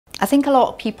I think a lot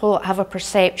of people have a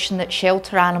perception that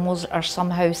shelter animals are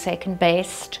somehow second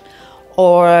best,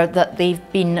 or that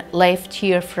they've been left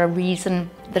here for a reason.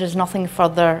 There is nothing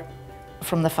further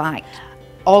from the fact.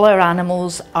 All our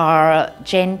animals are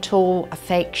gentle,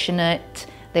 affectionate,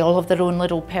 they all have their own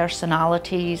little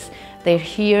personalities. They're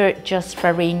here just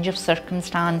for a range of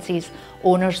circumstances.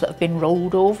 Owners that have been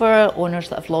rolled over, owners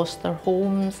that have lost their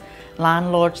homes,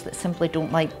 landlords that simply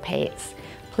don't like pets.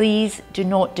 Please do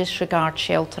not disregard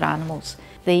shelter animals.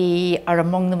 They are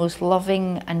among the most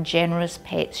loving and generous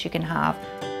pets you can have.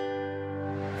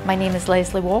 My name is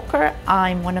Leslie Walker.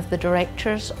 I'm one of the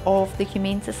directors of the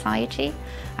Humane Society.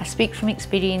 I speak from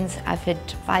experience. I've had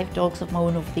 5 dogs of my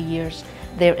own over the years.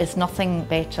 There is nothing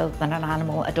better than an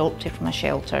animal adopted from a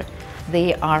shelter.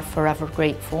 They are forever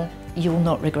grateful. You will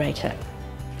not regret it.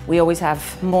 We always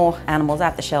have more animals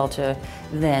at the shelter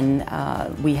than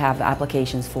we have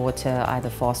applications for to either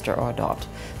foster or adopt.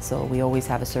 So we always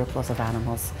have a surplus of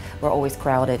animals. We're always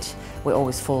crowded, we're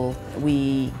always full.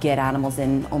 We get animals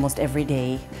in almost every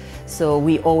day. So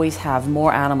we always have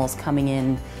more animals coming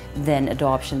in than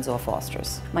adoptions or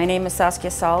fosters. My name is Saskia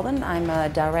Salden. I'm a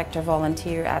director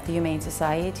volunteer at the Humane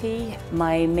Society.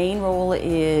 My main role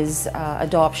is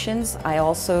adoptions. I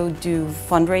also do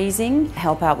fundraising,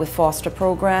 help out with foster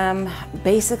program,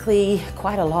 basically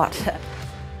quite a lot.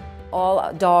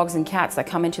 All dogs and cats that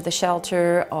come into the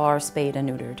shelter are spayed and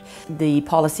neutered. The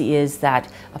policy is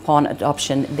that upon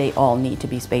adoption, they all need to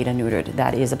be spayed and neutered.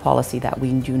 That is a policy that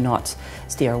we do not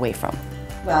steer away from.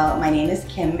 Well, my name is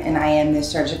Kim and I am the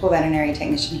surgical veterinary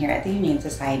technician here at the Humane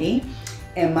Society.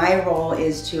 And my role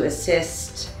is to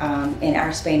assist in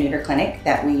our spay-neuter clinic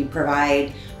that we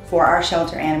provide for our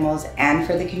shelter animals and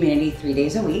for the community 3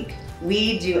 days a week.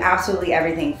 We do absolutely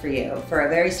everything for you. For a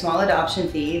very small adoption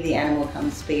fee, the animal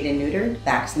comes spayed and neutered,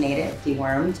 vaccinated,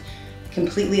 dewormed,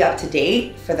 completely up to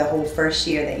date for the whole first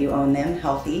year that you own them,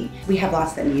 healthy. We have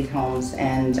lots that need homes,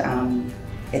 and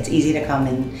it's easy to come,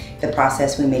 and the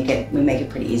process, we make it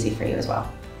pretty easy for you as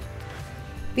well.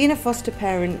 Being a foster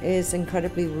parent is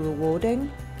incredibly rewarding.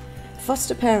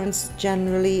 Foster parents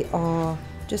generally are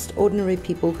just ordinary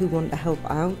people who want to help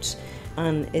out,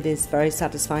 and it is very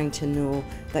satisfying to know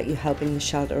that you're helping the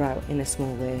shelter out in a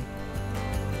small way.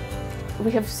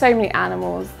 We have so many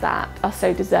animals that are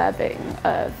so deserving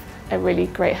of a really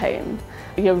great home.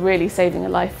 You're really saving a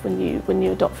life when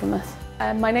you adopt from us.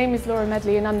 My name is Laura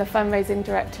Medley and I'm the fundraising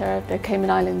director of the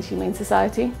Cayman Islands Humane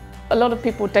Society. A lot of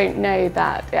people don't know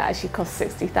that it actually costs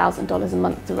 $60,000 a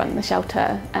month to run the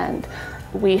shelter, and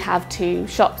we have 2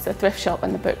 shops, a thrift shop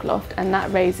and the book loft, and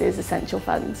that raises essential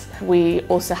funds. We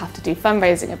also have to do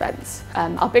fundraising events.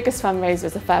 Our biggest fundraiser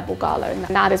is a Fairball Gala, and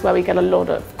that is where we get a lot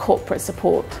of corporate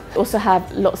support. We also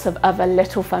have lots of other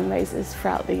little fundraisers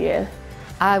throughout the year.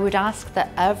 I would ask that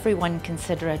everyone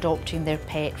consider adopting their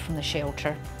pet from the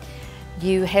shelter.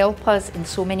 You help us in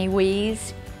so many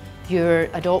ways. Your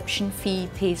adoption fee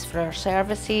pays for our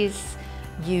services,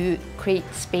 you create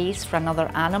space for another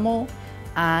animal,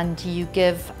 and you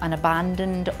give an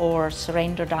abandoned or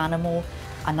surrendered animal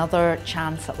another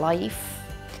chance at life.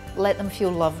 Let them feel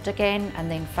loved again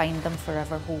and then find them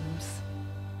forever homes.